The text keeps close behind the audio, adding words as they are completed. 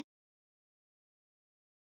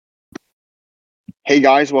Hey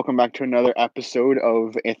guys, welcome back to another episode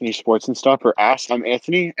of Anthony Sports and Stuff or Ask. I'm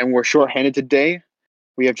Anthony, and we're shorthanded today.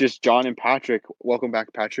 We have just John and Patrick. Welcome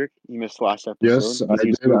back, Patrick. You missed last episode. Yes, I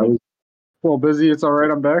did. I was a little busy. It's all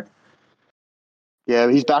right. I'm back.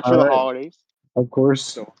 Yeah, he's back for All the right. holidays. Of course.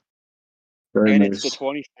 So, Very and it's the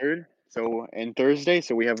nice. 23rd, and Thursday,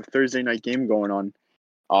 so we have a Thursday night game going on.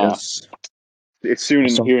 Yes. It's soon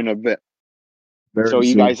here in a bit. Very So you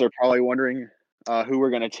soon. guys are probably wondering who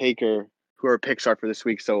we're gonna take or who our picks are for this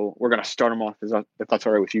week. So we're gonna start them off if that's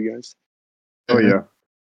all right with you guys. Oh yeah.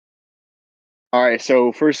 All right,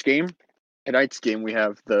 so first game, tonight's game, we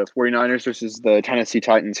have the 49ers versus the Tennessee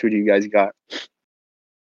Titans. Who do you guys got?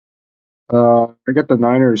 I get the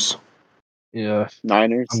Niners. Yeah,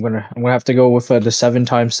 Niners? I'm gonna have to go with the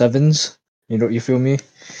 7x7s. You feel me?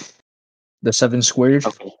 The 7 squared.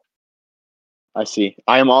 Okay. I see.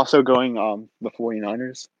 I am also going the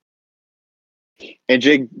 49ers. And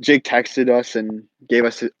Jake texted us and gave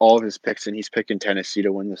us all of his picks, and he's picking Tennessee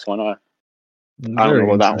to win this one. I don't know Very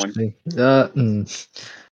about that one. interesting.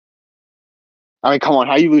 I mean, come on.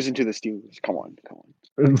 How are you losing to the Steelers? Come on.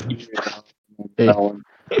 Hey. That one.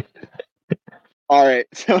 All right.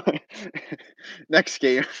 So next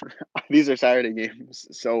game. These are Saturday games.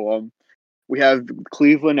 So we have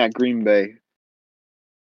Cleveland at Green Bay.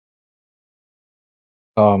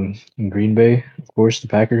 Green Bay, of course, the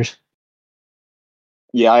Packers.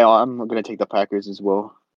 Yeah, I'm gonna take the Packers as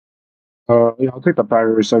well. Yeah, I'll take the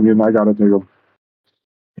Packers. I mean, I gotta take them.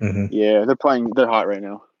 Mm-hmm. Yeah, they're hot right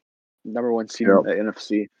now. Number 1 seed in the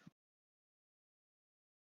NFC.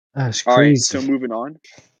 That's All right, crazy. so moving on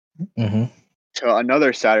Mm-hmm. to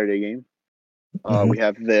another Saturday game. We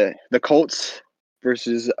have the Colts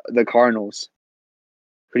versus the Cardinals.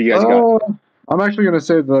 Who do you guys got? I'm actually gonna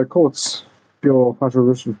say the Colts. Feel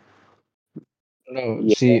controversial. No,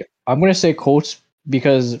 Yeah. see, I'm gonna say Colts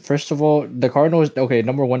because first of all, the Cardinals. Okay,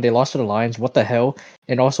 number one, they lost to the Lions. What the hell?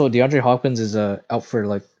 And also, DeAndre Hopkins is out for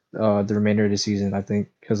like the remainder of the season. I think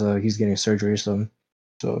because he's getting surgery or something.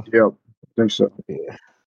 So Yep, I think so.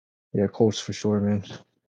 yeah, Colts for sure, man.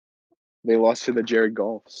 They lost to the Jared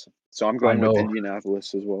Goffs. So I'm going with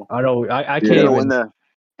Indianapolis as well. I know. I Yeah. can't even. Win the,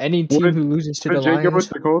 Any team who loses to the Did Jake go with Lions,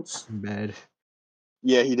 the Colts? bad.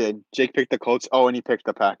 yeah, he did. Jake picked the Colts. Oh, and he picked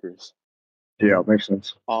the Packers. Yeah, makes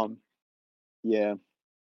sense. Yeah.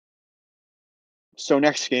 So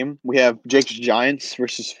next game, we have Jake's Giants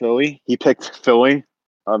versus Philly. He picked Philly,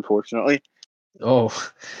 unfortunately. Oh,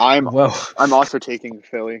 I'm well. also taking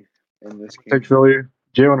Philly in this game. Take Philly.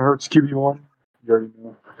 Jalen Hurts QB1. You already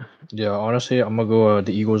know. Yeah, honestly, I'm gonna go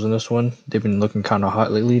the Eagles in this one. They've been looking kind of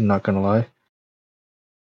hot lately. Not gonna lie.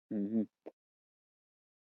 Mm-hmm.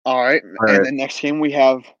 All right, and the next game we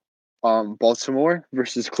have Baltimore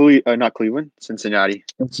versus not Cleveland, Cincinnati.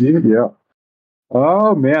 Let's see. Yeah.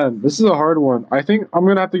 Oh man, this is a hard one. I think I'm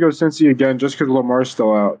gonna have to go Cincy again just because Lamar's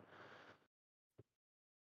still out.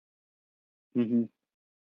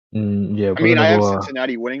 Mm-hmm. Yeah, I mean, I have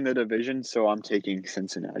Cincinnati winning the division, so I'm taking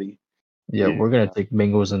Cincinnati. Yeah, we're gonna take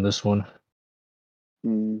Bengals in this one.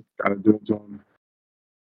 Gotta do it to him.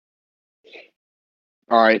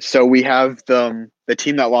 All right, so we have the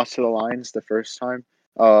team that lost to the Lions the first time,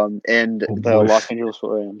 and the Los Angeles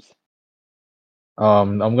Rams.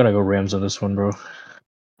 I'm gonna go Rams on this one, bro.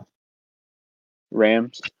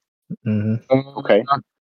 Rams. Mm-hmm. Okay.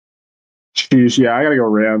 Jeez, yeah, I gotta go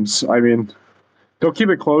Rams. I mean, they'll keep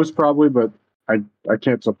it close probably, but I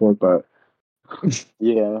can't support that.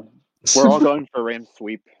 Yeah, we're all going for Rams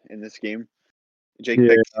sweep in this game. Jake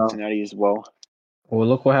picked Cincinnati as well. Well,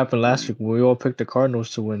 look what happened last week. We all picked the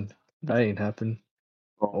Cardinals to win. That ain't happened.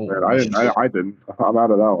 Oh man, I didn't. I'm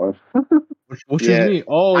out of that one. What you mean?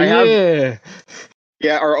 Oh yeah.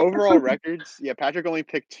 Yeah, our overall records. Yeah, Patrick only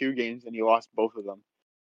picked 2 games and he lost both of them.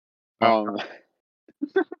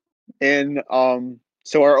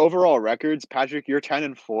 So our overall records, Patrick, you're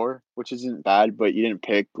 10-4, which isn't bad, but you didn't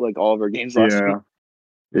pick like all of our games last week.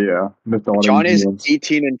 Yeah. John is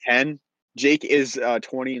 18-10. Jake is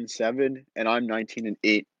 20-7, and I'm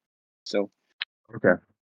 19-8. So okay,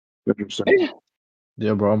 interesting.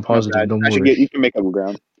 Yeah, bro, I'm positive. Don't worry. You can make up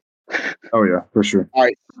ground. Oh yeah, for sure. All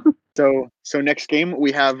right. So next game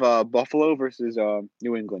we have Buffalo versus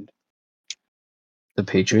New England. The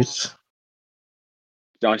Patriots.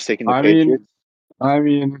 John's taking the Patriots. I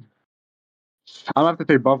mean, I'll have to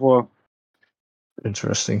take Buffalo.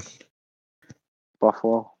 Interesting.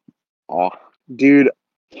 Buffalo. Oh, dude.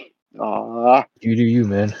 You do you,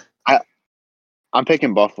 man. I'm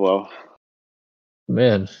picking Buffalo.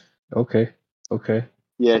 Man. Okay.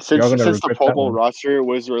 Yeah, since the Pro Bowl roster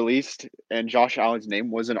was released and Josh Allen's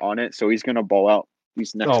name wasn't on it, so he's gonna ball out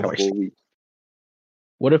these next couple of weeks.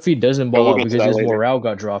 What if he doesn't But ball we'll out get to because that his later. morale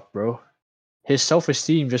got dropped, bro? His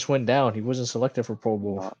self-esteem just went down. He wasn't selected for Pro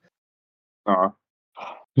Bowl. Yeah,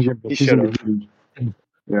 He he's should gonna have. be huge.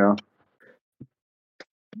 Yeah.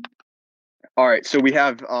 All right, so we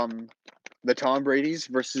have the Tom Brady's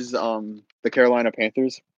versus the Carolina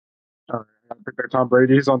Panthers. I think they're Tom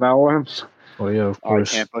Brady's on that one. Oh yeah, of All right,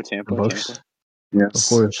 course. The Tampa. Bucks,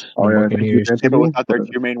 Yes. of course. Oh The yeah, thank you, Buccaneers. Tampa Anthony. without their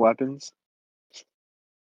two main weapons,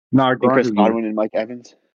 Nah, and Gronk Chris is good. Godwin and Mike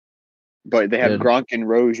Evans. But they have Yeah. Gronk and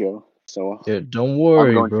Rojo, so Yeah, don't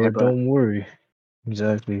worry, going bro. Tampa. Don't worry.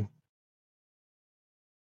 Exactly.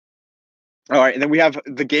 all right, and then we have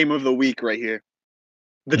the game of the week right here: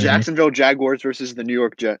 the Mhm. Jacksonville Jaguars versus the New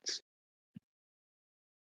York Jets.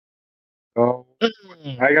 Oh,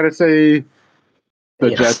 I gotta say the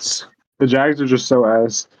Yes. Jets. The Jags are just so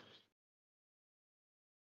ass.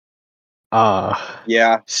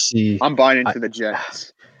 Yeah, See, I'm buying into the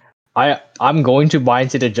Jets. I'm going to buy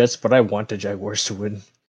into the Jets, but I want the Jaguars to win.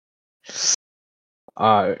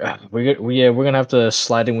 We're gonna have to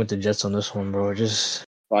slide in with the Jets on this one, bro.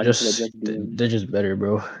 Buying into the Jets. They're just better,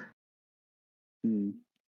 bro.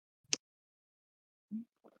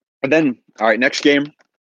 And then, all right, next game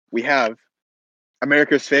we have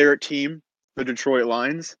America's favorite team, the Detroit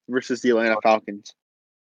Lions, versus the Atlanta Falcons.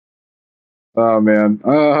 Oh man.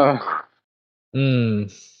 Hmm.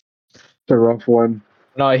 It's a rough one.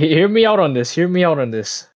 No, hear me out on this. Hear me out on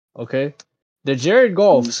this. Okay, the Jared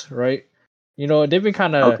Goffs, right? You know they've been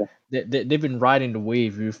kind of Okay. they've been riding the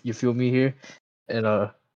wave. You feel me here? And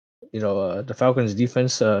the Falcons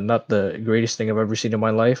defense, not the greatest thing I've ever seen in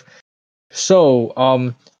my life. So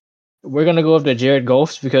we're gonna go with the Jared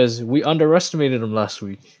Goffs because we underestimated him last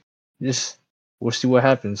week. Just we'll see what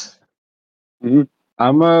happens. I'm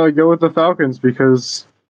gonna go with the Falcons because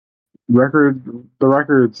the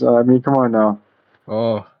records. I mean, come on now.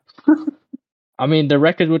 Oh, I mean the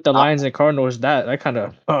record with the Lions and Cardinals that kind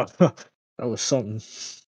of that was something.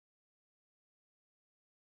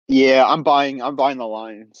 Yeah, I'm buying the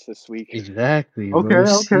Lions this week. Exactly. Okay,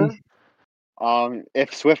 Bro. okay. See?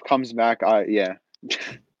 If Swift comes back, yeah,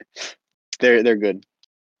 they're good,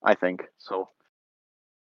 I think. So,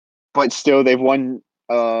 but still, they've won.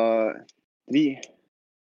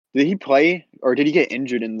 Did he play or did he get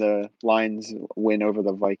injured in the Lions win over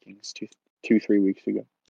the Vikings 3 weeks ago?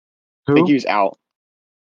 I think he Who? was out.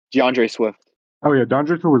 DeAndre Swift. Oh yeah, Don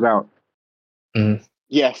Draper was out.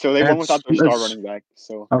 Yeah, so they won without their star It's- running back.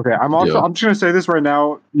 So Okay, I'm just gonna say this right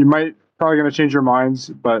now. You might probably gonna change your minds,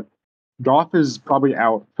 but Goff is probably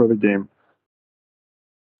out for the game.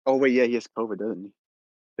 oh wait, yeah, he has COVID, doesn't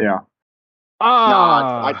he? Yeah.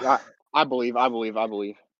 Nah, I believe.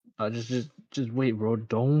 Just wait, bro.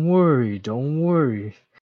 Don't worry. Don't worry.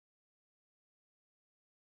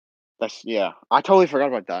 Yeah. I totally forgot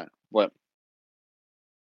about that. But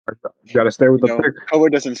You gotta stay with the pick.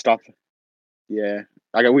 COVID doesn't stop. Yeah,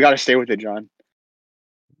 we got to stay with it, John.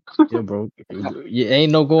 Yeah, bro. You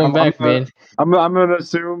ain't no going I'm back, gonna- man. I'm gonna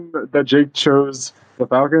assume that Jake chose the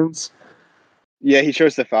Falcons. Yeah, he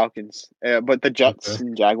chose the Falcons, but the Jets Okay.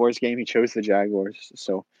 and Jaguars game, he chose the Jaguars.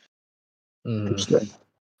 So Interesting.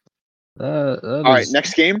 all right,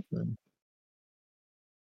 next game.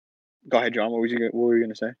 Go ahead, John. What were you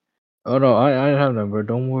gonna say? Oh no, I have that, bro.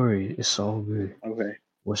 Don't worry. It's all good. Okay.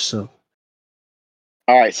 What's up?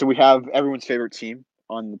 All right, so we have everyone's favorite team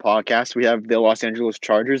on the podcast. We have the Los Angeles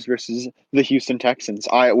Chargers versus the Houston Texans.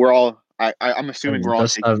 I'm assuming we're all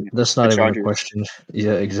taking That's the not even a Chargers question.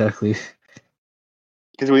 Yeah, exactly.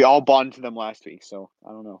 because we all bought into them last week. So I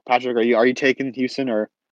don't know, Patrick. Are you taking Houston or?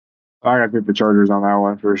 I gotta pick the Chargers on that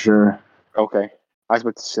one for sure. Okay, I was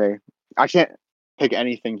about to say I can't pick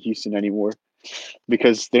anything Houston anymore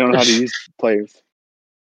because they don't know how to use players.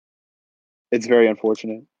 It's very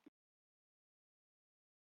unfortunate.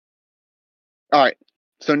 All right,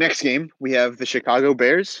 so next game we have the Chicago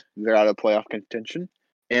Bears. They're out of playoff contention,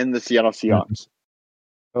 and the Seattle Seahawks.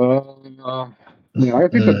 Yeah, I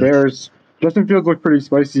think the Bears. Justin Fields looked pretty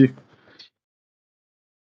spicy.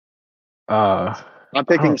 I'm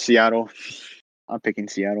picking Seattle.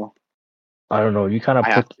 I don't know. You kind of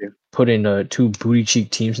have to. put in two booty cheek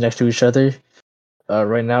teams next to each other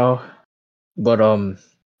right now, but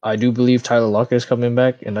I do believe Tyler Lockett is coming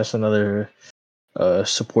back, and that's another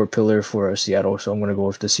support pillar for Seattle. So I'm gonna go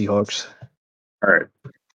with the Seahawks. All right.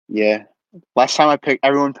 Yeah. Last time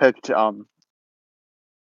everyone picked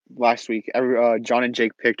last week. John and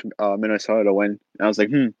Jake picked Minnesota to win. And I was like,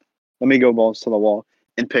 let me go balls to the wall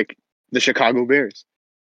and pick the Chicago Bears.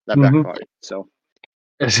 That backfired. So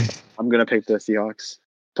I'm gonna pick the Seahawks.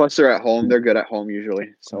 Plus they're at home. They're good at home usually.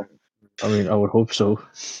 So I mean, I would hope so.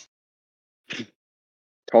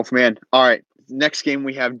 12th man. All right. next game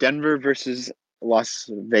we have Denver versus Las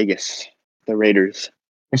Vegas, the Raiders.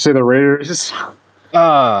 You say the Raiders? You're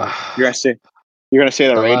gonna say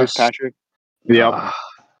the The Raiders, last- Patrick? Yep.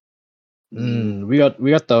 We got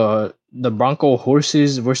the Bronco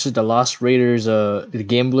horses versus the Las Raiders, the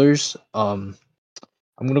gamblers. I'm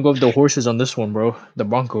gonna go with the horses on this one, bro. The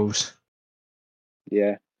Broncos.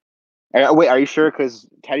 Yeah. Wait, are you sure? Because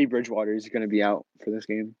Teddy Bridgewater is gonna be out for this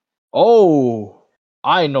game. Oh,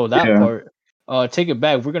 I know that Yeah. part. Take it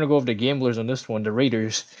back. We're gonna go with the gamblers on this one, the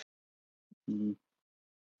Raiders. You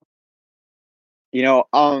know,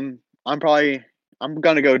 I'm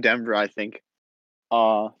gonna go Denver. I think. They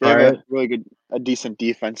have Alright. a really decent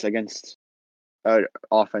defense against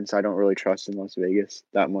offense. I don't really trust in Las Vegas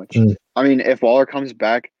that much. Mm. I mean, if Waller comes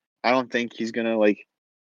back, I don't think he's gonna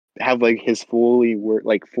have his full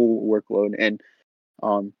workload. And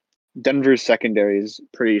Denver's secondary is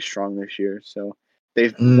pretty strong this year, so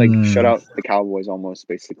they've shut out the Cowboys almost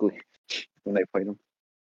basically when they played them,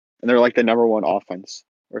 and they're like the number one offense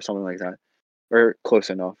or something like that, or close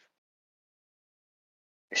enough.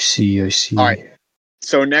 I see. All right.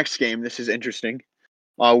 So next game, this is interesting.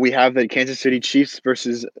 We have the Kansas City Chiefs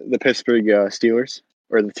versus the Pittsburgh Steelers,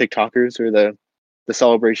 or the TikTokers, or the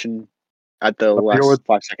celebration at the I'll go last with-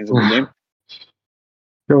 5 seconds of the game.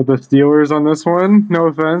 Go with the Steelers on this one. No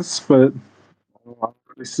offense, but I don't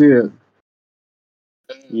really see it.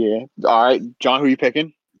 Yeah. All right, John, who you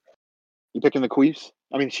picking? You picking the Chiefs?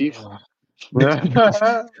 I mean, Chiefs.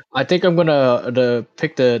 Yeah. I think I'm gonna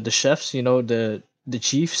pick the chefs. You know, the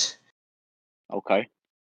Chiefs. Okay.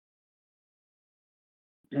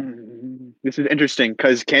 This is interesting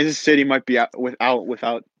because Kansas City might be out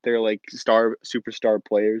without their superstar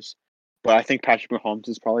players, but I think Patrick Mahomes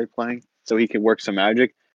is probably playing, so he can work some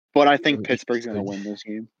magic. But I think He Pittsburgh's gonna could. win this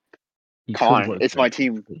game. He Come could on, work it's my that.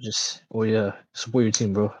 team. Just support your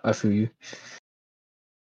team, bro. I feel you.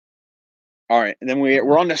 All right, and then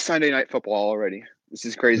we're on to Sunday Night Football already. This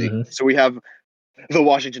is crazy. Mhm. So we have the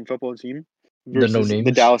Washington Football Team The no versus the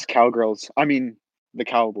names. Dallas Cowgirls. I mean, the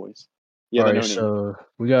Cowboys. Yeah, All the right, no name. so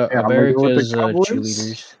we got Yeah, I'm gonna go with the America's Cowboys.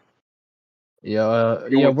 cheerleaders. Yeah,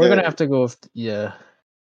 Go with we're gonna the have to go with we're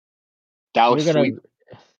Dallas gonna sweep.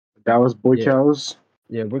 Dallas Boy Yeah. Cows.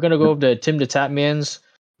 we're gonna go with the Tim the Tatmans,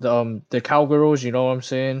 the Cowgirls. You know what I'm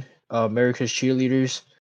saying? America's cheerleaders.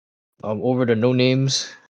 Over the no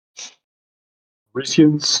names.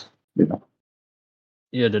 Redskins. Yeah.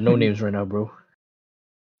 Yeah, the no names right now, bro.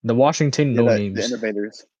 The Washington Yeah, no the names.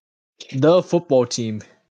 innovators. The football team.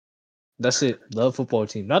 That's it. The football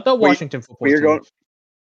team, not the Wait, Washington But football you're team. going.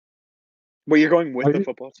 But you're going with Are the you-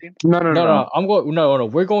 football team. No. I'm going. No.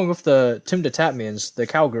 We're going with the Tim the Tatmans, the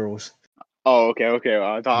Cowgirls. Oh, okay.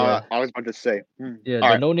 I thought Yeah. I was about to say. Yeah, All the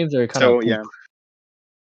right. no names are kind So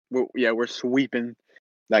of yeah, we're sweeping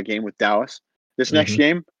that game with Dallas. This next Mhm.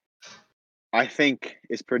 game, I think,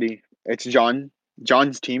 is pretty. It's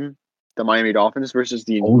John's team, the Miami Dolphins, versus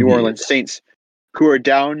the Oh, New yeah. Orleans Saints, who are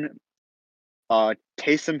down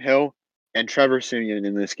Taysom Hill and Trevor Siemian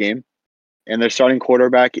in this game, and their starting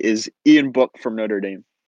quarterback is Ian Book from Notre Dame.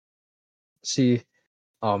 See,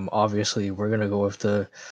 obviously we're gonna go with the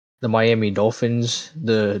Miami Dolphins,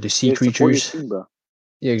 the sea Yeah, support your creatures. team, bro.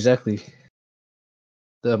 Yeah, exactly.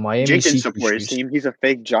 The Miami Jake didn't sea support his creatures. team. He's a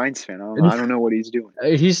fake Giants fan. I don't know what he's doing.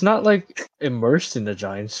 He's not like immersed in the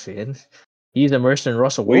Giants fan. He's immersed in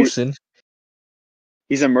Russell Well, Wilson.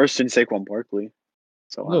 He's immersed in Saquon Barkley.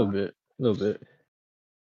 So A little bit.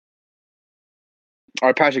 All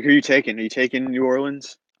right, Patrick, who are you taking? Are you taking New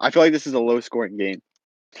Orleans? I feel like this is a low-scoring game,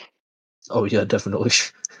 Oh yeah, definitely.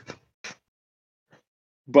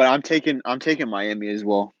 but I'm taking Miami as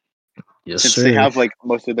well, Yes, since sir. they have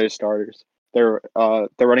most of their starters. Their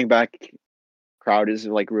running back crowd is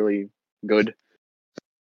really good.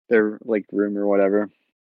 Their room or whatever.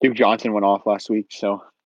 Duke Johnson went off last week, so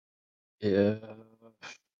Yeah.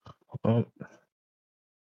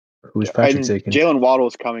 Who's Patrick and taking? Jalen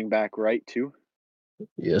Waddle's coming back, right? Too.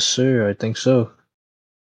 Yes, sir. I think so.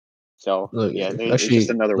 So Look, yeah, it's actually, just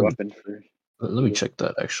another weapon for. let me check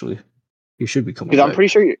that. Actually, he should be coming Because I'm back. pretty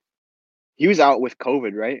sure he was out with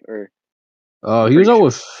COVID, right? Or He was pretty out sure.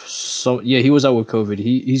 with some. Yeah, he was out with COVID.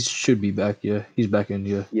 He should be back. Yeah, he's back in.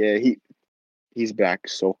 Yeah. Yeah, he's back.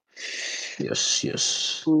 So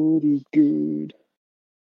Yes. pretty good.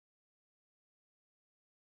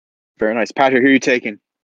 Very nice, Patrick. Who are you taking?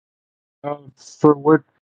 For what?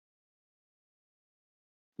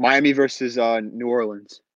 Miami versus New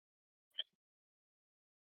Orleans.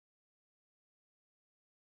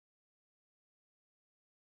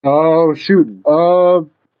 Oh shoot. I'm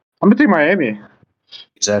gonna take Miami.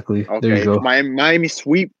 Exactly. Okay, There you go. Miami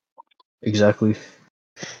sweep. Exactly.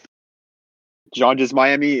 John, does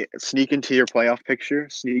Miami sneak into your playoff picture?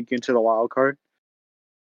 Sneak into the wild card?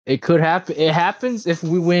 It could happen. It happens if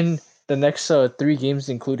we win the next 3 games,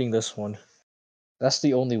 including this one. That's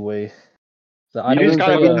the only way. So I You don't just think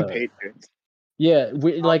gotta think. beat the Patriots. Yeah,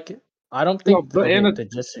 we like. I don't Well, think. and Okay, the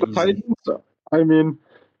Jets are the easy. Titans. I mean,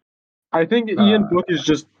 I think Ian Book is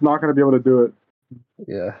just not going to be able to do it.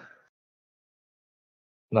 Yeah.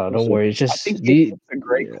 No, We'll don't see. worry. It's I think just he's a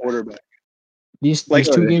great yeah. quarterback. these Like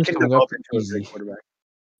these two he games can coming up develop are into a great easy. quarterback.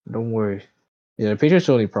 Don't worry. Yeah, the Patriots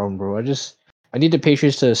are the only problem, bro. I need the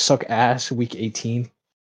Patriots to suck ass week 18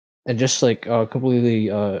 and just like completely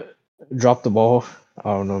drop the ball. I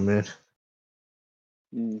don't know, man.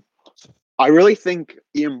 Mm. I really think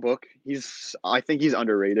Ian Book. I think he's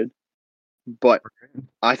underrated, but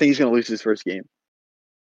I think he's gonna lose his first game.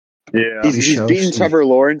 Yeah. We He's shall beaten see. Trevor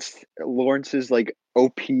Lawrence. Lawrence's like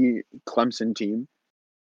OP Clemson team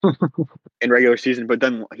in regular season, but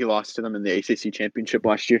then he lost to them in the ACC championship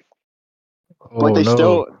last year. But Oh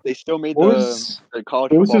no. they still made What the was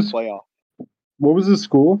college what was football his playoff. what was his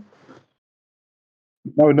school?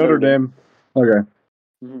 Oh, Notre Dame. Okay,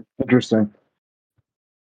 Mhm. interesting.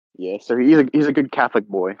 Yeah, so he's a good Catholic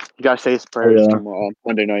boy. You gotta say his Oh, prayers yeah. tomorrow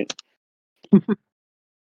Monday night.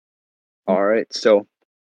 All right, so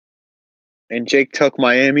and Jake took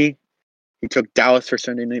Miami. He took Dallas for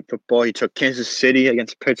Sunday Night Football. He took Kansas City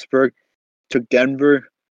against Pittsburgh. Took Denver.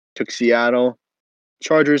 Took Seattle.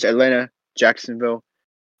 Chargers, Atlanta, Jacksonville,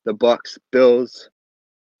 the Bucks, Bills,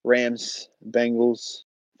 Rams, Bengals,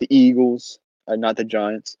 the Eagles, not the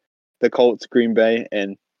Giants, the Colts, Green Bay,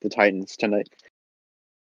 and the Titans tonight.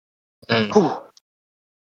 Mm. Whew.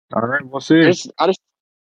 All right, we'll see.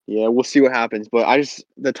 Yeah, we'll see what happens. But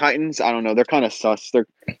the Titans, I don't know. They're kind of sus.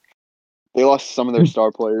 They lost some of their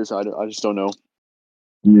star players. I just don't know.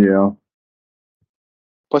 Yeah.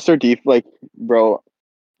 Plus their deep, like, bro,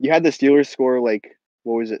 you had the Steelers score like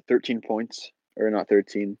what was it, 13 points or not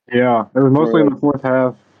 13? Yeah. It was mostly Or in like the fourth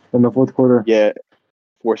half, in the fourth quarter. yeah,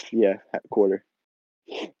 quarter.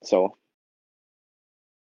 So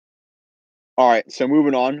all right, so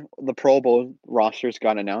moving on, the Pro Bowl rosters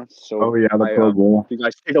got announced. Oh So yeah, the Pro Bowl if you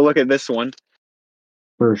guys take a look at this one,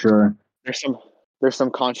 for sure. there's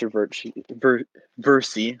some controversy over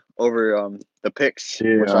the picks,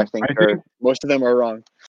 which Yeah, I think I are think. most of them are wrong.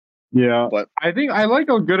 Yeah, But I think I like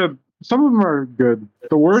how good some of them are good.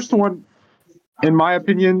 The worst one, in my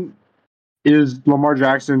opinion, is Lamar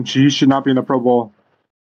Jackson. He should not be in the Pro Bowl.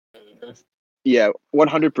 yeah,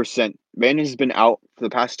 100%. Man has been out for the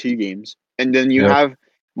past 2 games, and then you Yep. have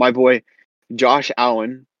my boy Josh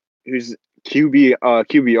Allen, whose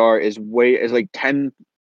QBR is like 10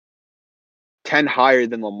 higher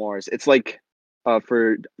than Lamar's. It's like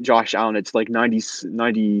for Josh Allen, it's like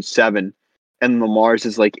 97, and Lamar's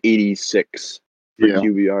is like 86 for Yeah,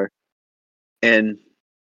 QBR. And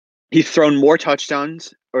he's thrown more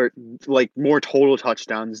touchdowns or like more total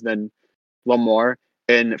touchdowns than Lamar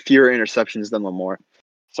and fewer interceptions than Lamar.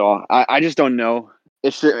 So I just don't know.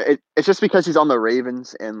 It's just because he's on the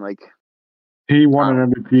Ravens and like he won I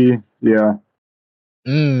don't an MVP. Yeah.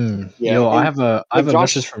 yeah, Yo, I and have a like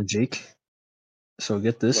message Josh, from Jake. So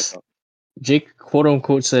get what's this. up? Jake quote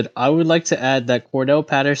unquote said, "I would like to add that Cordell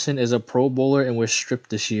Patterson is a Pro Bowler and was stripped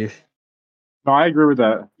this year." No, I agree with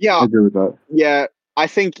that. Yeah, I agree with that. yeah. I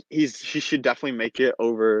think he should definitely make it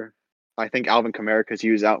over. I think Alvin Kamara because he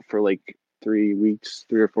was out for like 3 weeks,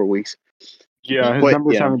 3 or 4 weeks. Yeah, his But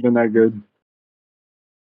numbers haven't been that good.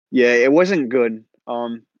 yeah, it wasn't good.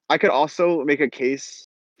 I could also make a case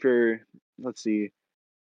for let's see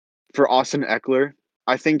for Austin Eckler.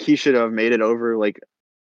 I think he should have made it over like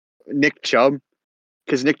Nick Chubb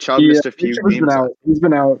because Nick Chubb Yeah, missed a Nick few Chubb has been games. out. He's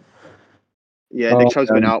been out. Yeah, Nick Oh Chubb's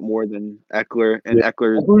been man. out more than Eckler, and Yeah.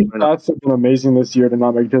 Eckler, Eckler's stats have been amazing this year to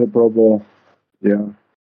not make it to the Pro Bowl. Yeah.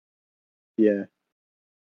 yeah.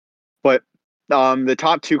 But the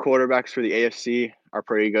top 2 quarterbacks for the AFC are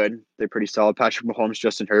pretty good. They're pretty solid. Patrick Mahomes,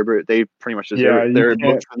 Justin Herbert. They pretty much deserve Yeah, it. you They're both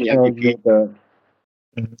can't, from the can't argue MVP with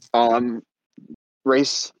that.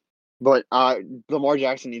 race. But Lamar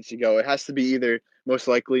Jackson needs to go. It has to be either most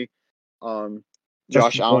likely Josh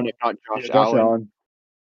Justin Allen, Fields. if not Yeah, Josh Josh Allen, Allen.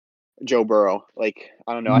 Joe Burrow. Like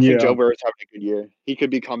I don't know. I think Yeah, Joe Burrow's having a good year. He could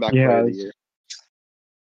be comeback he player of the has. year.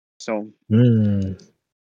 So, Mm.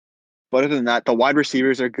 but other than that, the wide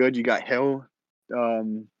receivers are good. You got Hill,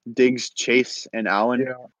 Diggs, Chase, and Allen.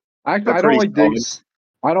 Yeah. Actually, They're I don't pretty like solid. Diggs.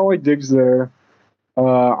 I don't like Diggs there.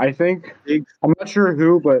 I think Diggs, I'm not sure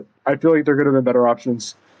who, but I feel like there could have been better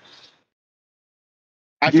options.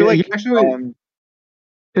 I feel He like actually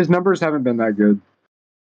his numbers haven't been that good.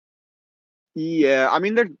 yeah. I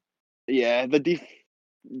mean, the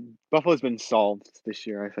Buffalo's been solved this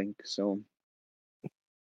year. I think so.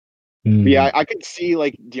 Mm. But yeah, I could see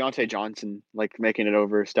like Deontay Johnson like making it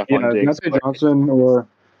over Yeah, Stephon Diggs. Deontay But Johnson, or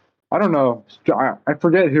I don't know. I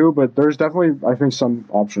forget who, but there's definitely, I think, some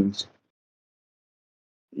options.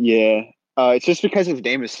 yeah, it's just because his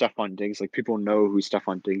name is Stephon Diggs. Like people know who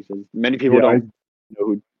Stephon Diggs is. Many people Yeah, don't know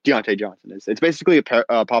who Deontay Johnson is. It's basically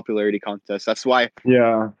a popularity contest. That's why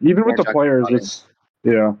yeah. Even with Lamar the Jackson players, got in. it's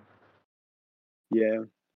yeah. Yeah.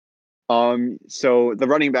 So the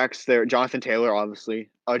running backs there, Jonathan Taylor, obviously.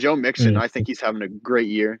 Joe Mixon, Mm. I think he's having a great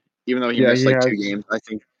year, even though he Yeah, missed he like 2 has. games. I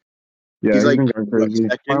think Yeah, he's he's like been going what crazy.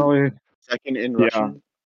 second, Finally, second in yeah, rushing, something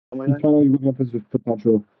he's like that. finally living up his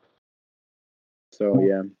potential. So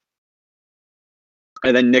yeah.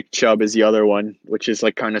 And then Nick Chubb is the other one, which is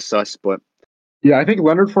like kind of sus, but Yeah, I think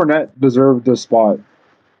Leonard Fournette deserved this spot.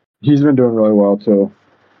 He's been doing really well too.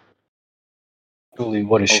 Truly,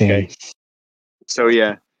 what a okay. shame. So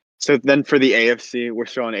yeah. So then for the AFC, we're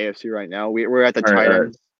still on AFC right now. We're at the All right, tight all right.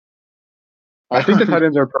 ends. I think the tight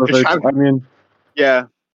ends are perfect. I mean, Yeah,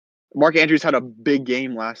 Mark Andrews had a big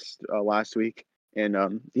game last week,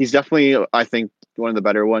 and he's definitely I think one of the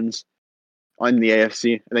better ones on the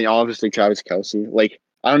AFC. And then obviously Travis Kelce. Like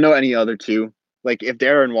I don't know any other two. Like if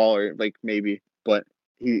Darren Waller, like maybe, but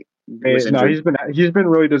he was no, injured. he's been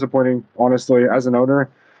really disappointing. Honestly, as an owner,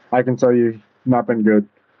 I can tell you, not been good.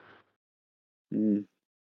 Mm.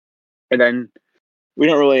 And then we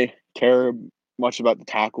don't really care much about the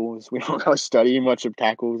tackles. We don't really study much of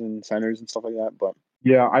tackles and centers and stuff like that. But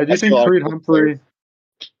Yeah, I I do see a think lot of cool players.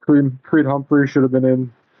 Creed Humphrey should have been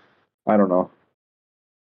in. I don't know.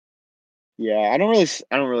 Yeah, I don't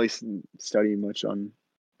really study much on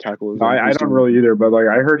tackles No, and I who's don't doing. really either. But like,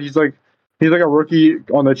 I heard he's like a rookie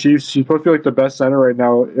on the Chiefs. He's supposed to be like the best center right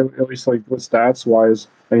now, at least like with stats wise.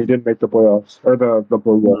 And he didn't make the playoffs or the Pro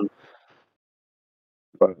Bowl. Mm,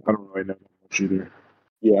 But I don't really know much either.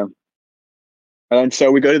 yeah, and then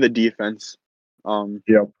so we go to the defense. Um,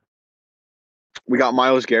 Yep. we got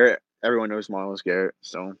Miles Garrett. Everyone knows Miles Garrett,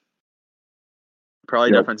 so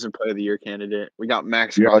probably Yep. defensive player of the year candidate. We got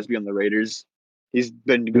Max Yep. Crosby on the Raiders. He's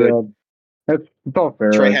been good. Yeah. It's all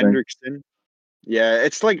fair, Trey I think. Hendrickson. Yeah,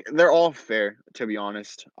 it's like they're all fair to be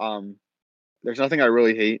honest. There's nothing I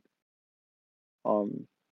really hate. Um,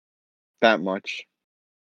 that much.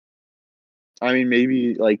 I mean,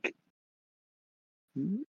 maybe like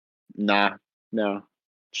nah, no.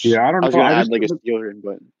 Yeah, I I don't was know. gonna I add just like a Steeler,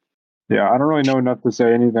 but yeah, I don't really know enough to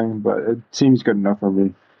say anything, but it seems good enough for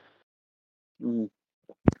me. mm.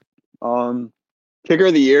 um, kicker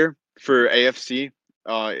of the year for AFC.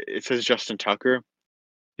 It says Justin Tucker.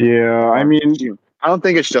 Yeah, I mean, I don't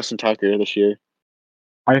think it's Justin Tucker this year.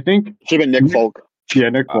 I think It should have been Nick Nick, Folk. yeah,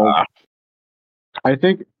 Nick Folk. I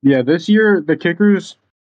think yeah, this year the kickers,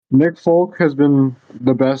 Nick Folk has been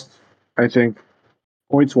the best. I think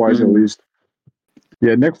points wise at Mm, least.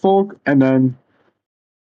 Yeah, Nick Folk, and then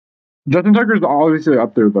Justin Tucker's obviously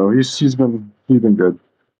up there though. He's been good.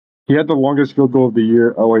 He had the longest field goal of the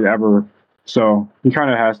year, like ever. So he kind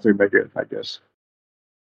of has to make it, I guess.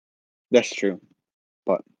 that's true,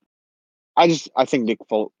 but I think Nick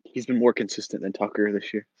Folk. He's been more consistent than Tucker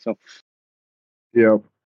this year. So Yeah.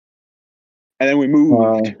 and then we move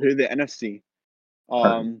Uh, to the NFC.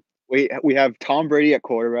 alright. We have Tom Brady at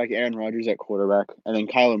quarterback, Aaron Rodgers at quarterback, and then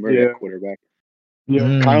Kyler Murray at Yeah. quarterback. Yeah.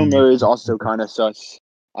 Kyler Mm. Murray is also kind of sus.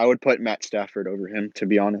 I would put Matt Stafford over him, to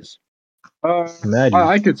be honest. Uh, Maddie.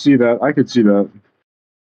 I could see that. I could see that.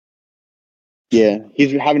 Yeah,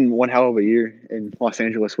 he's having one hell of a year in Los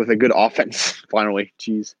Angeles with a good offense. Finally,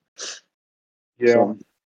 jeez. Yeah. So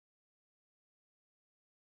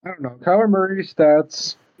I don't know. Kyler Murray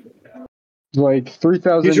stats like he's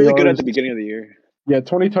 3,000 really good at yards. the beginning of the year. Yeah,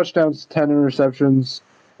 20 touchdowns, 10 interceptions.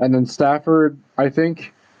 And then Stafford, I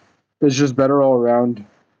think, is just better all around.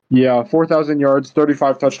 Yeah, 4,000 yards,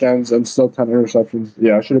 35 touchdowns, and still 10 interceptions.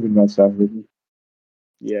 Yeah, I should have been Matt Stafford.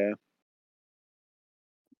 Yeah,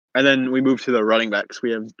 and then we move to the running backs.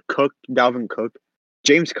 We have Cook, Dalvin Cook,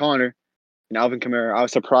 James Conner, and Alvin Kamara. I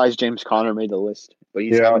was surprised James Conner made the list, but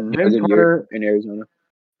he's Yeah, having a James good year Conner in Arizona.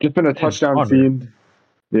 just been a James touchdown Conner. fiend.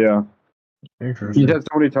 Yeah, he's Interesting. had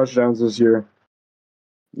so many touchdowns this year.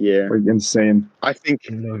 Yeah, Like, insane. I think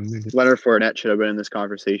No, you did. Leonard Fournette should have been in this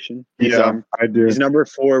conversation. Yeah, I do. He's number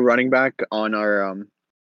 4 running back on our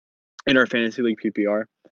in our fantasy league PPR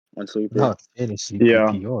on Sleeper. Not fantasy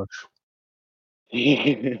Yeah. PPR.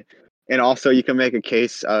 And also, you can make a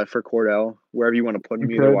case for Cordell wherever you want to put You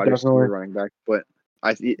him, either could, wide receiver or definitely. running back. But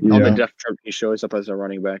on the Yeah. depth chart, he shows up as a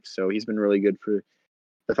running back, so he's been really good for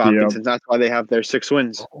the Yeah, Falcons, and that's why they have their 6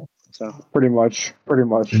 wins. So pretty much. Pretty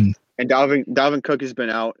much. Mm. and Dalvin Cook has been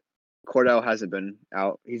out. Cordell hasn't been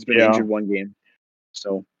out. He's been Yeah. injured one game.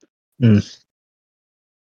 So Mm.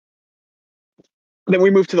 Then we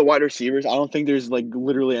move to the wide receivers. I don't think there's like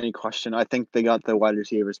literally any question. I think they got the wide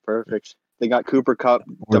receivers perfect. They got Cooper Kupp,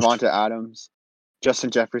 Devonta Adams, Justin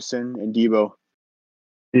Jefferson, and Debo.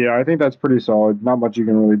 Yeah, I think that's pretty solid. Not much you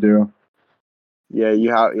can really do.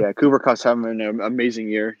 Yeah, Cooper Kupp's having an amazing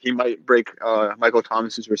year. He might break Michael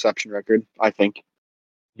Thomas's reception record, I think,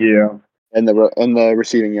 Yeah. and the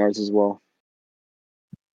receiving yards as well.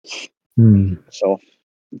 So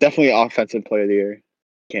definitely offensive player of the year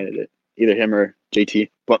candidate, either him or JT.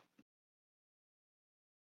 But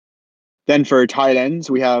then for tight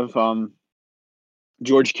ends, we have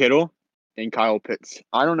George Kittle and Kyle Pitts.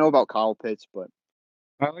 I don't know about Kyle Pitts, but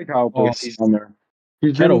I like how Oh, Pitts on there.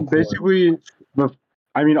 He's Kettle been corn. basically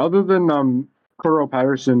other than Cordell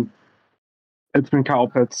Patterson, it's been Kyle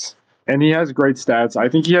Pitts, and he has great stats. I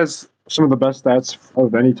think he has some of the best stats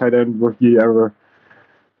of any tight end rookie ever.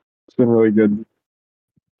 It's been really good.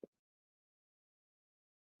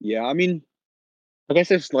 yeah, I mean, I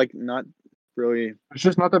guess it's like not really. There's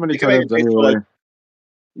just not that many You can tight make a ends case for anyway.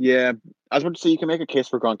 yeah, I was about to say you can make a case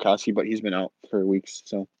for Gronkowski, but he's been out for weeks,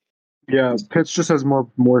 so Yeah, Pitts just has more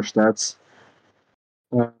stats.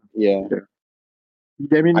 yeah.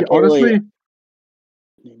 I mean, I can't really honestly, name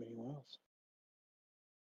anyone else.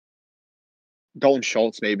 Dalton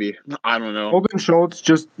Schultz, maybe. I don't know. Dalton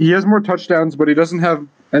Schultz he has more touchdowns, but he doesn't have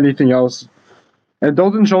anything else. And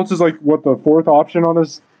Dalton Schultz is like what, the fourth option on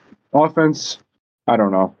his offense. I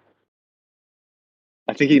don't know.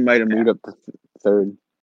 I think he might have moved up to third.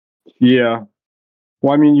 Yeah.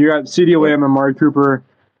 Well, I mean, you got CeeDee Lamb, Amari Cooper,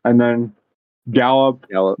 and then Gallup,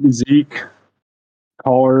 Zeke,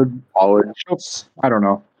 Pollard. Schultz. I don't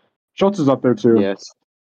know. Schultz is up there too. Yes.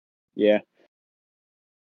 Yeah.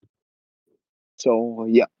 So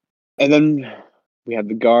yeah, and then we have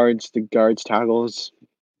the guards tackles.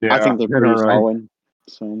 Yeah, I think they're pretty solid,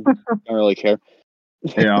 so don't really care.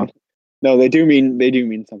 Yeah. No, they do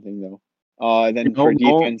mean something though. Then for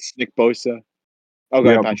defense, Nick Bosa. Oh, go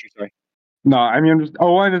ahead, Patrick. Sorry. No, I mean,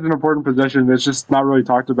 O-line is an important position. It's just not really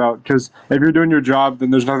talked about because if you're doing your job, then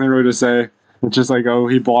there's nothing really to say. It's just like, oh,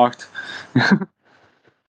 he blocked.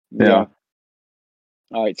 Yeah.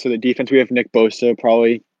 All right, so the defense, we have Nick Bosa,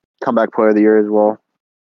 probably comeback player of the year as well.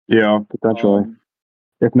 Yeah, potentially.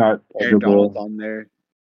 If not, Aaron Donald's on there.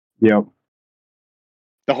 Yep.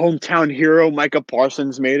 The hometown hero, Micah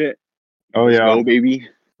Parsons, made it. Oh, Let's yeah. go, baby.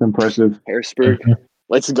 Impressive. Harrisburg.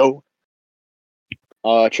 Let's go.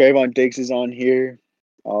 Trayvon Diggs is on here.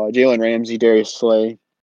 Jalen Ramsey, Darius Slay,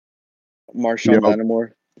 Marshawn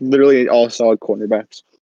Lattimore. Literally all solid cornerbacks.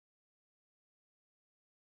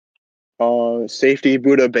 Safety,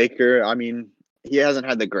 Buda Baker. I mean, he hasn't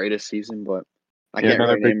had the greatest season, but I can't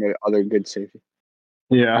really name other good safety.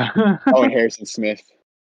 Yeah. And Harrison Smith.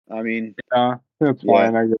 I mean, that's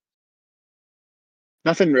fine. I guess.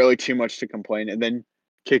 Nothing really too much to complain. And then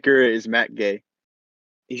kicker is Matt Gay.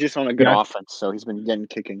 He's just on a good offense, so he's been getting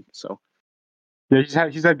kicking. So yeah,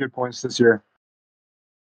 he's had good points this year.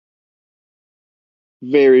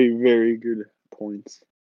 Very, very good points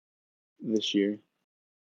this year.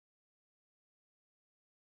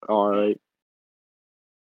 All right.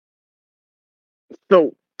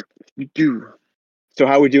 So how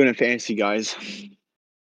are we doing in fantasy, guys?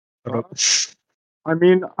 I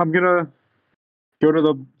mean, I'm gonna go to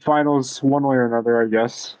the finals one way or another, I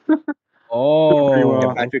guess.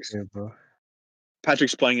 Oh,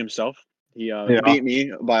 Patrick's playing himself. He beat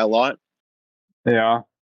me by a lot. Yeah.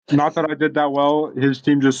 Not that I did that well. His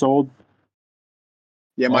team just sold.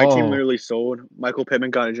 Yeah, my team literally sold. Michael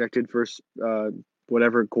Pittman got ejected first,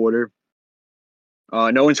 whatever quarter.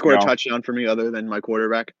 No one scored a touchdown for me other than my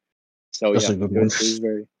quarterback. So that's yeah,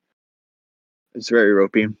 it's very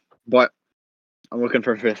ropey. But I'm looking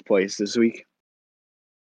for 5th place this week.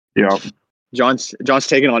 Yeah. John's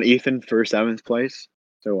taking on Ethan for 7th place.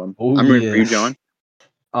 So I'm rooting for you, John.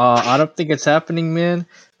 I don't think it's happening, man.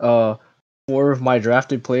 4 of my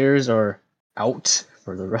drafted players are out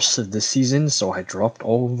for the rest of the season, so I dropped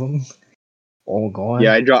all of them. All gone.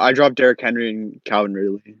 Yeah, I dropped Derrick Henry and Calvin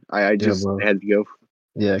Ridley. I had to go.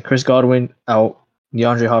 Yeah, Chris Godwin out,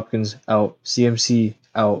 DeAndre Hopkins out, CMC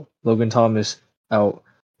out, Logan Thomas out.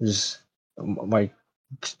 Just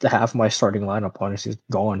half my starting lineup honestly is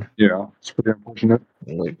gone. Yeah, it's pretty unfortunate.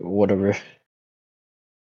 Like whatever.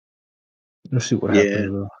 Let's see what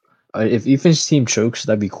happens though. If Ethan's team chokes,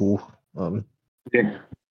 that'd be cool. Yeah.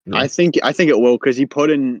 I think it will because he put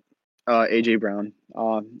in AJ Brown.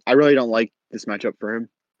 I really don't like this matchup for him,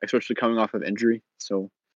 especially coming off of injury. So,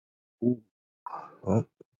 well,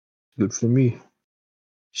 good for me.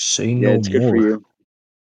 Say no it's more. Good for you.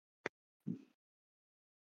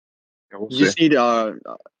 You just need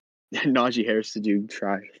Najee Harris to do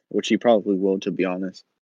trash, which he probably will, to be honest.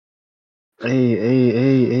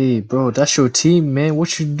 Hey, bro, that's your team, man.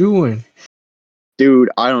 What you doing? Dude,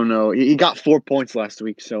 I don't know. He got 4 points last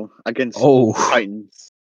week, so against the Oh,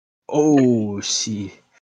 Titans. see.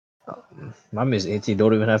 My Miss Anthony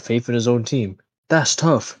don't even have faith in his own team. That's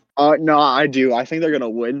tough. No, I do. I think they're gonna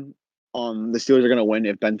win. The Steelers are gonna win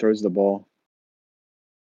if Ben throws the ball.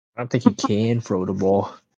 I don't think he can throw the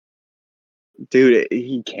ball. Dude,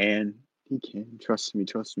 he can. He can. Trust me.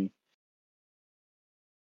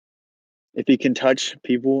 If he can touch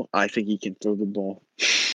people, I think he can throw the ball.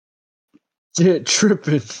 Yeah,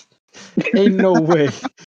 tripping. Ain't no way.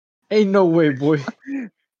 Ain't no way, boy.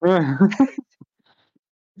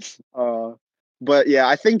 But yeah,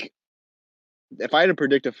 I think if I had to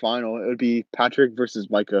predict a final, it would be Patrick versus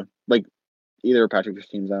Micah. Like either of Patrick's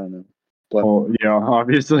teams, I don't know. Oh yeah,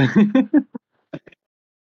 obviously.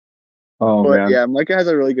 Oh But man. yeah, Micah has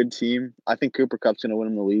a really good team. I think Cooper Cup's gonna win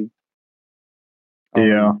him the league.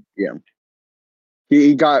 Yeah. Yeah.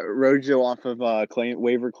 He got Rojo off of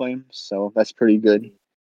waiver claims, so that's pretty good.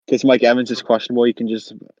 Because Mike Evans is questionable, you can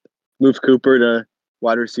just move Cooper to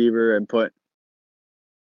wide receiver and put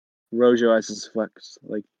Rojo as his flex.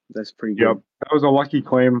 Like that's pretty good. Yep. That was a lucky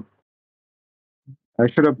claim. I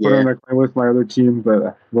should have put Yeah. in a claim with my other team, but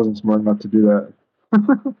I wasn't smart enough to do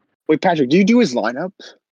that. Wait, Patrick, do you do his lineup?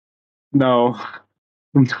 No.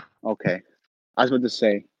 Okay. I was about to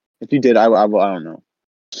say, if you did, I don't know.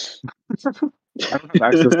 I don't have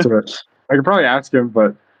access to it. I could probably ask him,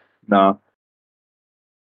 but no.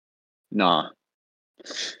 Nah.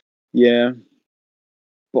 Yeah.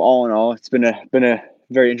 But all in all, it's been a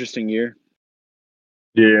very interesting year.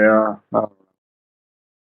 Yeah.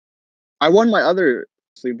 I won my other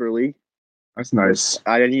sleeper league. That's nice.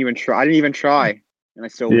 I didn't even try, and I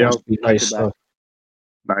still Yeah. won. Nice.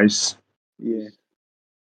 Nice. Yeah.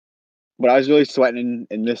 But I was really sweating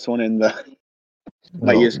in this one in my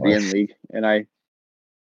Oh, ESPN gosh. league, and I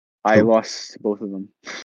lost both of them.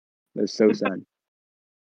 That's so sad.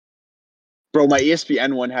 Bro, my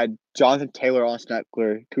ESPN one had Jonathan Taylor, Austin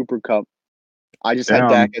Eckler, Cooper Cup. I just had Damn.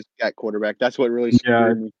 Dak as at quarterback. That's what really Yeah.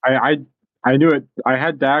 screwed me. I knew it. I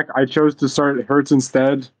had Dak. I chose to start Hurts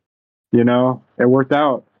instead. You know, it worked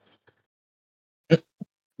out.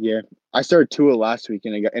 Yeah, I started Tua last week,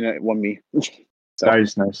 and it won me. So,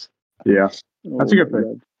 Nice. Yeah. That's a good pick.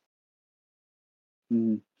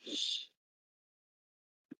 Mhm.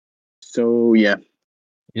 So yeah.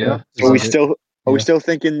 Yeah. Are we is it. still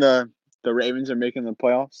thinking the Ravens are making the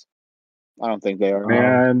playoffs? I don't think they are.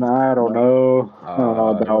 Man, I don't know. I don't know I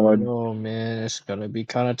about that don't one. know, man. It's gonna be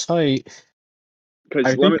kind of tight. Because I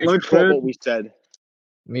let think me they pull up could. what we said.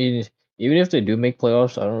 I mean, even if they do make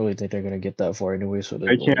playoffs, I don't really think they're gonna get that far anyway, so it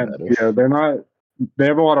They doesn't really can't. matter. Yeah, they're not. They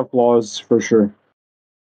have a lot of flaws for sure.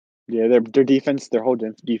 Yeah, their defense, their whole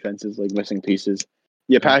defense is like missing pieces.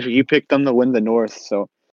 Yeah, Patrick, you picked them to win the North, so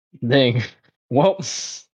Dang. Well,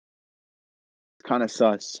 kind of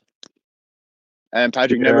sus. And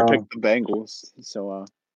Patrick never Yeah. picked the Bengals, so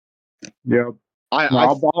Yep. I No, I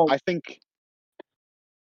I'll I think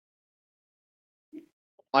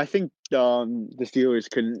I think the Steelers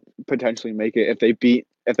can potentially make it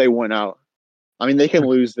if they win out. I mean, they can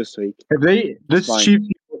lose this week. if they It's this fine. Chiefs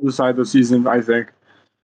will decide the season, I think.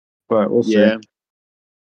 But we'll see. Yeah.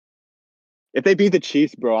 If they beat the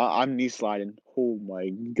Chiefs, bro, I'm knee sliding. Oh my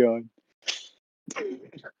god.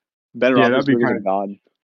 Ben Yeah, that'd be Roethlisberger's a kind of god.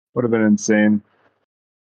 would have been insane.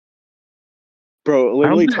 Bro, I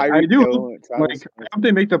hope literally I Tyreek do Hill, Travis. I hope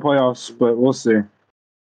they make the playoffs, but we'll see.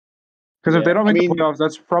 Because if they Yeah, don't I make the mean, playoffs,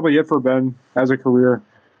 that's probably it for Ben as a career.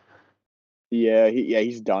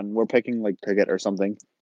 he's done. We're picking like Pickett or something.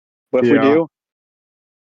 But if we Yeah, do,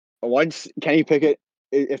 once Kenny Pickett,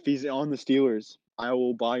 if he's on the Steelers, I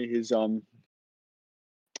will buy his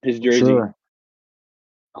jersey. sure.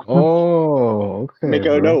 oh, okay, Make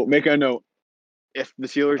a bro. note. Make a note. If the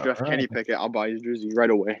Steelers draft All Kenny right. Pickett, I'll buy his jersey right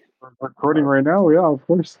away. We're recording right now. Yeah, of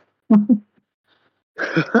course.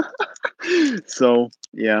 So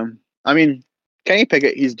yeah, I mean, Kenny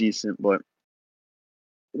Pickett, he's decent, but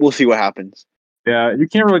we'll see what happens. Yeah, you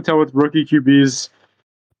can't really tell with rookie QBs.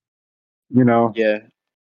 You know, Yeah,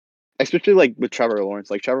 especially like with Trevor Lawrence.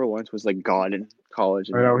 Like Trevor Lawrence was like God in college,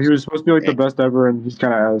 I and know he was supposed to be like the eh. best ever, and he's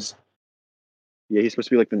kind of as. Yeah, he's supposed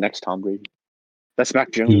to be like the next Tom Brady. That's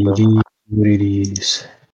Mac Jones, It bro. is what it is.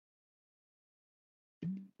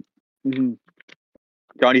 Mm-hmm.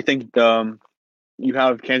 John, you think you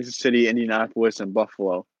have Kansas City, Indianapolis, and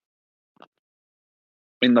Buffalo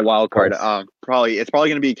in the wild card? It's probably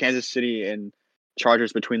going to be Kansas City and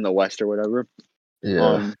Chargers between the West or whatever.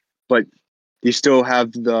 Yeah. But you still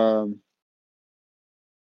have the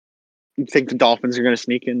You think the Dolphins are gonna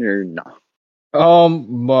sneak in or no?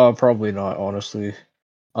 Probably not, honestly.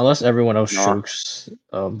 Unless everyone else Nah. chokes.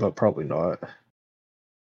 But probably not.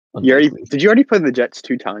 You Unlikely. did you already play the Jets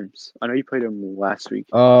 2 times? I know you played them last week.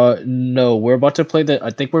 No, we're about to play I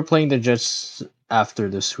think we're playing the Jets after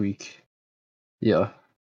this week. Yeah.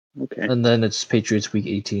 Okay. And then it's Patriots week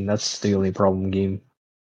 18. That's the only problem game.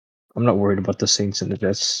 I'm not worried about the Saints and the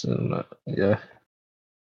Jets. Yeah.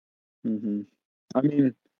 Hmm. I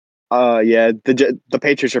mean, yeah, the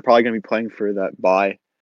Patriots are probably gonna be playing for that bye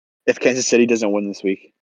if Kansas City doesn't win this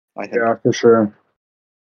week. I think Yeah, for sure.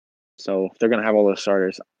 so. They're gonna have all those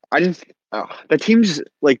starters. I just the teams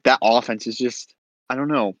like that offense is just I don't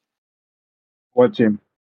know What team?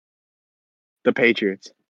 the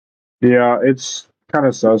Patriots. Yeah, it's kind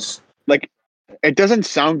of sus. Like it doesn't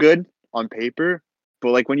sound good on paper,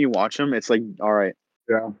 but like when you watch them, it's like all right.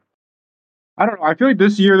 Yeah. I don't know. I feel like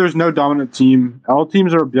this year there's no dominant team. All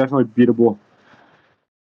teams are definitely beatable.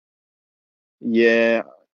 Yeah,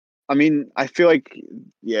 I mean, I feel like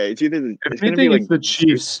yeah, it's either If it's gonna be anything, like it's the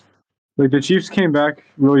Chiefs. Like the Chiefs came back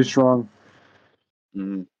really strong.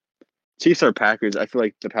 mm, Chiefs or Packers. I feel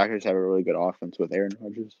like the Packers have a really good offense with Aaron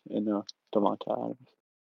Rodgers and Devonta Adams.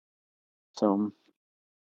 So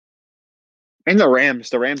and the Rams.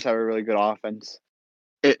 The Rams have a really good offense.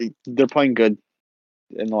 They're playing good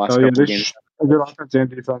in the Oh last yeah, couple they of games. a good offense and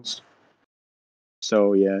defense.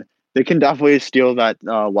 So yeah, they can definitely steal that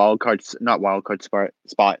not wild card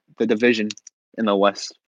spot, the division in the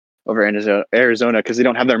West over Arizona because they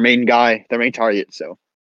don't have their main guy, their main target. So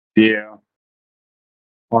Yeah,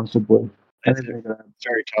 possibly. it's Anything could happen.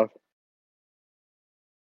 very tough.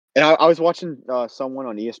 And I was watching someone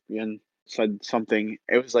on ESPN said something.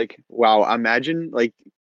 It was like, wow, imagine like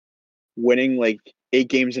winning like 8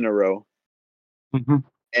 games in a row, Mhm.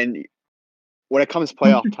 and when it comes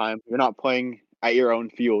playoff time, you're not playing at your own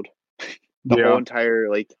field the whole Yeah, entire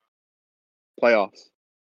like playoffs.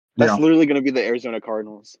 That's yeah. literally going to be the Arizona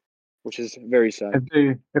Cardinals, which is very sad.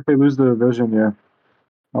 If they lose the division, yeah,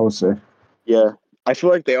 I would say Yeah, I feel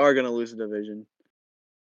like they are going to lose the division.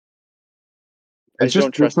 I it's just just don't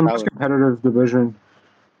it's trust the most Tyler. competitive division.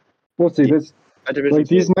 We'll see. Yeah, This that division's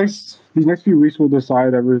like good. these next few weeks will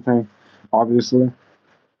decide everything. Obviously,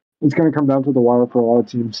 it's going to come down to the wire for a lot of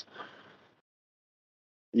teams.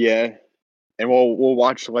 Yeah, and we'll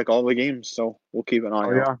watch like all the games, so we'll keep an eye Oh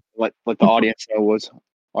out. yeah. Let the audience know what's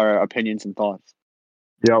our opinions and thoughts.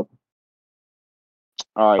 Yep. All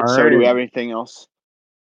All right. So, do we right. have anything else?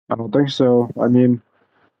 I don't think so. I mean,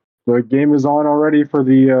 the game is on already for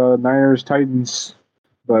the Niners Titans,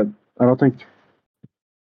 but I don't think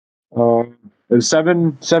it's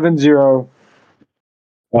 7-0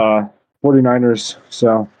 uh 49ers,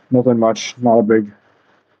 so nothing much, not a big.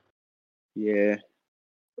 Yeah.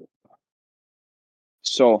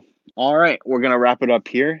 So, all right, we're gonna wrap it up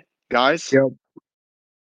here, guys. Yep.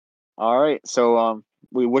 All right. So,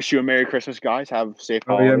 we wish you a Merry Christmas, guys. Have safe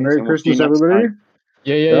Oh yeah, holidays, Merry and we'll see you Christmas next everybody. time.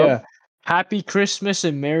 Yeah, yeah, Yep. yeah. Happy Christmas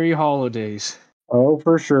and Merry Holidays. Oh,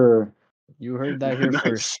 for sure. You heard that here Nice.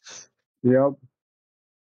 first. Yep.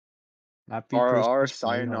 Happy Our Christmas,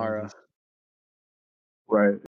 Merry sayonara. Holidays. Right.